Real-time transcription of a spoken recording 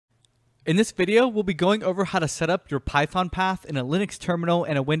In this video, we'll be going over how to set up your Python path in a Linux terminal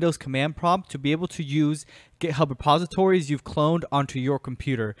and a Windows command prompt to be able to use GitHub repositories you've cloned onto your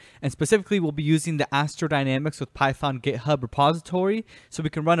computer. And specifically, we'll be using the Astrodynamics with Python GitHub repository, so we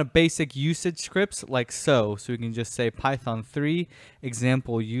can run a basic usage scripts like so. So we can just say Python 3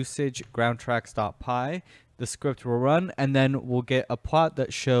 example usage groundtracks.py. The script will run, and then we'll get a plot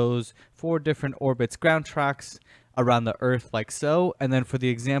that shows 4 different orbits ground tracks around the Earth like so. And then for the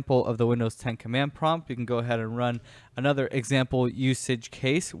example of the Windows 10 command prompt, we can go ahead and run another example usage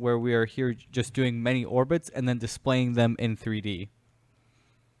case where we are here just doing many orbits and then displaying them in 3D.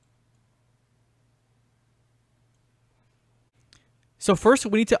 So first,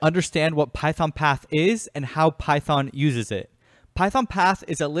 we need to understand what PythonPath is and how Python uses it. PythonPath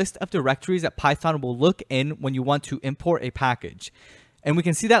is a list of directories that Python will look in when you want to import a package. And we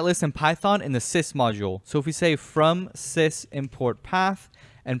can see that list in Python in the sys module. So if we say from sys import path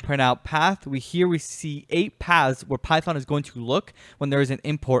and print out path, we see 8 paths where Python is going to look when there is an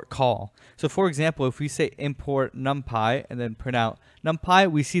import call. So for example, if we say import numpy and then print out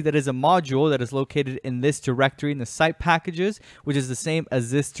numpy, we see that is a module that is located in this directory in the site packages, which is the same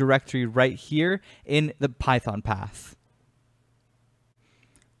as this directory right here in the Python path.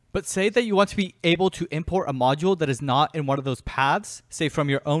 But say that you want to be able to import a module that is not in one of those paths, say from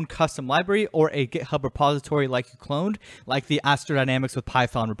your own custom library or a GitHub repository like you cloned, like the Astrodynamics with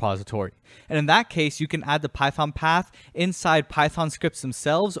Python repository. And in that case, you can add the Python path inside Python scripts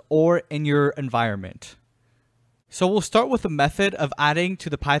themselves or in your environment. So we'll start with a method of adding to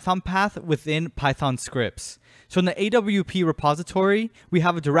the Python path within Python scripts. So in the AWP repository, we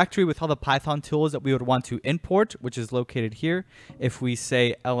have a directory with all the Python tools that we would want to import, which is located here. If we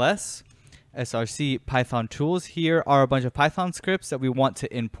say ls src python tools, here are a bunch of Python scripts that we want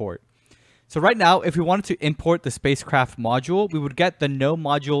to import. So right now, if we wanted to import the spacecraft module, we would get the no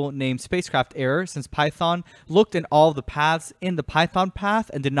module named spacecraft error since Python looked in all of the paths in the Python path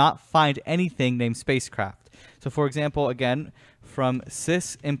and did not find anything named spacecraft. So for example, again, from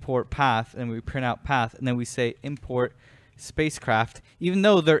sys import path, and we print out path, and then we say import spacecraft. Even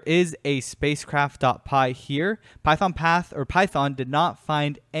though there is a spacecraft.py here, Python path or Python did not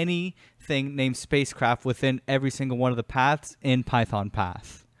find anything named spacecraft within every single one of the paths in Python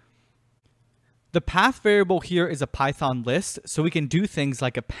path. The path variable here is a Python list, so we can do things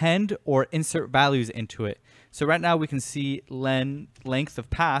like append or insert values into it. So right now we can see length of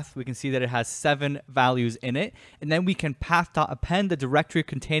path. We can see that it has 7 values in it. And then we can path.append the directory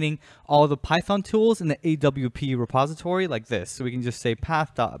containing all the Python tools in the AWP repository like this. So we can just say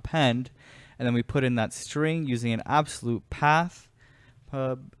path.append, and then we put in that string using an absolute path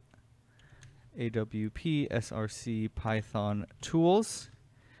pub AWP src Python tools.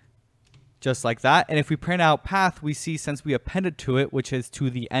 Just like that. And if we print out path, we see since we appended to it, which is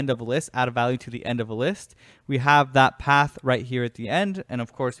to the end of a list, add a value to the end of a list, we have that path right here at the end. And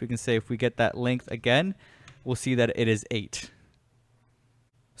of course, we can say if we get that length again, we'll see that it is 8.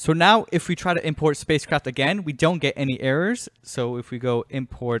 So now if we try to import spacecraft again, we don't get any errors. So if we go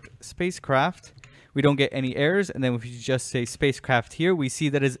import spacecraft, we don't get any errors. And then if you just say spacecraft here, we see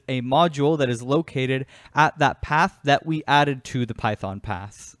that is a module that is located at that path that we added to the Python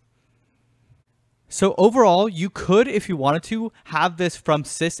path. So overall, you could, if you wanted to, have this from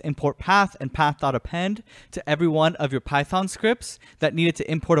sys import path and path.append to every one of your Python scripts that needed to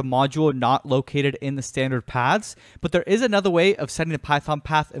import a module not located in the standard paths. But there is another way of setting the Python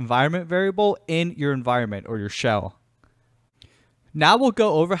path environment variable in your environment or your shell. Now we'll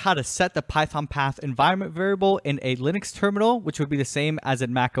go over how to set the Python path environment variable in a Linux terminal, which would be the same as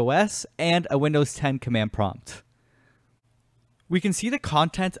in Mac OS, and a Windows 10 command prompt. We can see the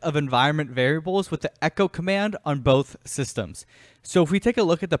content of environment variables with the echo command on both systems. So if we take a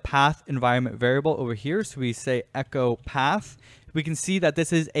look at the path environment variable over here, so we say echo path, we can see that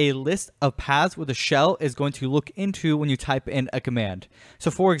this is a list of paths where the shell is going to look into when you type in a command. So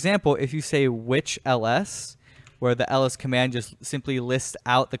for example, if you say which ls, where the ls command just simply lists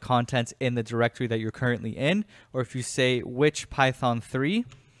out the contents in the directory that you're currently in, or if you say which python 3,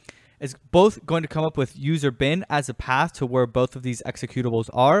 is both going to come up with user bin as a path to where both of these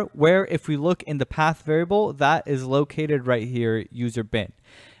executables are, where if we look in the path variable, that is located right here, user bin.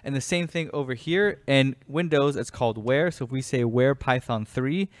 And the same thing over here in Windows, it's called where. So if we say where python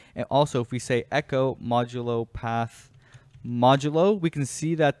 3, and also if we say echo modulo path modulo, we can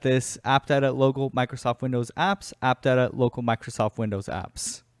see that this app data local Microsoft Windows apps, app data local Microsoft Windows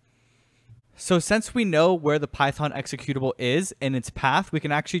apps. So since we know where the Python executable is in its path, we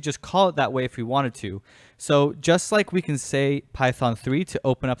can actually just call it that way if we wanted to. So just like we can say Python 3 to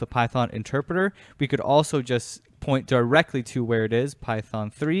open up the Python interpreter, we could also just point directly to where it is,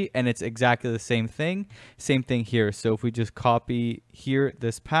 Python 3, and it's exactly the same thing. Same thing here. So if we just copy here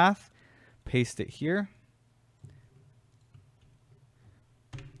this path, paste it here,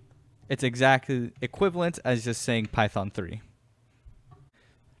 it's exactly equivalent as just saying Python 3.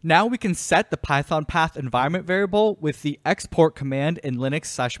 Now we can set the Python path environment variable with the export command in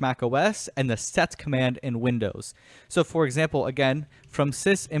Linux/Mac OS and the set command in Windows. So for example, again, from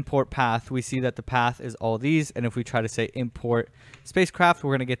sys import path, we see that the path is all these. And if we try to say import spacecraft,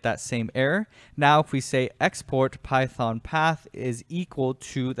 we're going to get that same error. Now, if we say export Python path is equal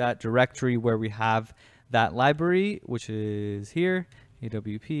to that directory where we have that library, which is here,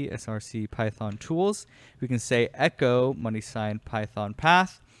 awp src python tools, we can say echo $Python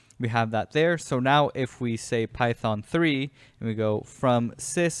path. We have that there. So now if we say Python 3 and we go from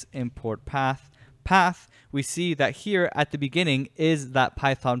sys import path, we see that here at the beginning is that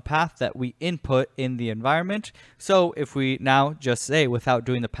Python path that we input in the environment. So if we now just say, without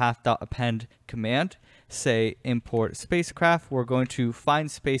doing the path.append command, say import spacecraft, we're going to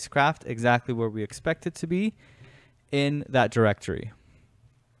find spacecraft exactly where we expect it to be in that directory.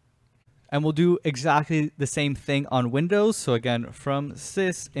 And we'll do exactly the same thing on Windows. So again, from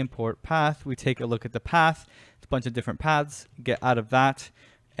sys import path, we take a look at the path. It's a bunch of different paths. Get out of that,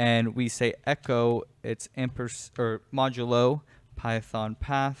 and we say echo. It's modulo Python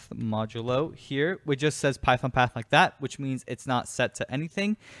path modulo here, which just says Python path like that, which means it's not set to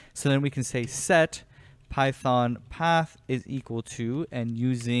anything. So then we can say set Python path is equal to, and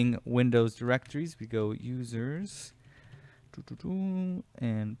using Windows directories, we go users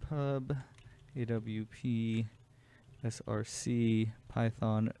and pub awp src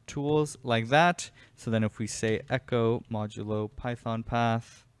python tools like that. So then if we say echo modulo python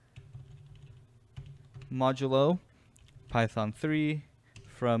path modulo Python 3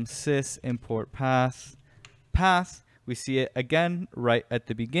 from sys import path, we see it again right at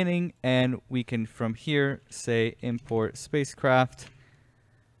the beginning, and we can from here say import spacecraft,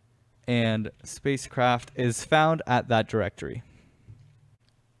 and spacecraft is found at that directory.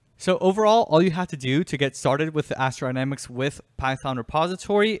 So overall, all you have to do to get started with the Astrodynamics with Python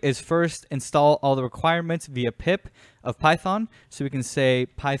repository is first install all the requirements via pip of Python. So we can say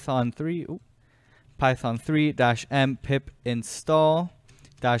Python 3-m pip install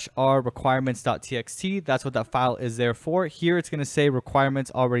 -r requirements.txt. That's what that file is there for. Here it's going to say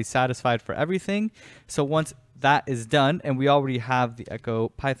requirements already satisfied for everything. So once that is done, and we already have the echo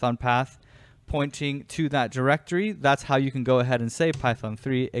Python path pointing to that directory, that's how you can go ahead and say Python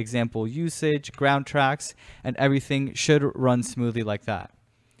 3 example usage, ground tracks, and everything should run smoothly like that.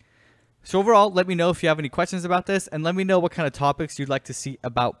 So overall, let me know if you have any questions about this, and let me know what kind of topics you'd like to see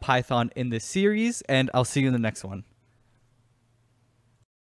about Python in this series, and I'll see you in the next one.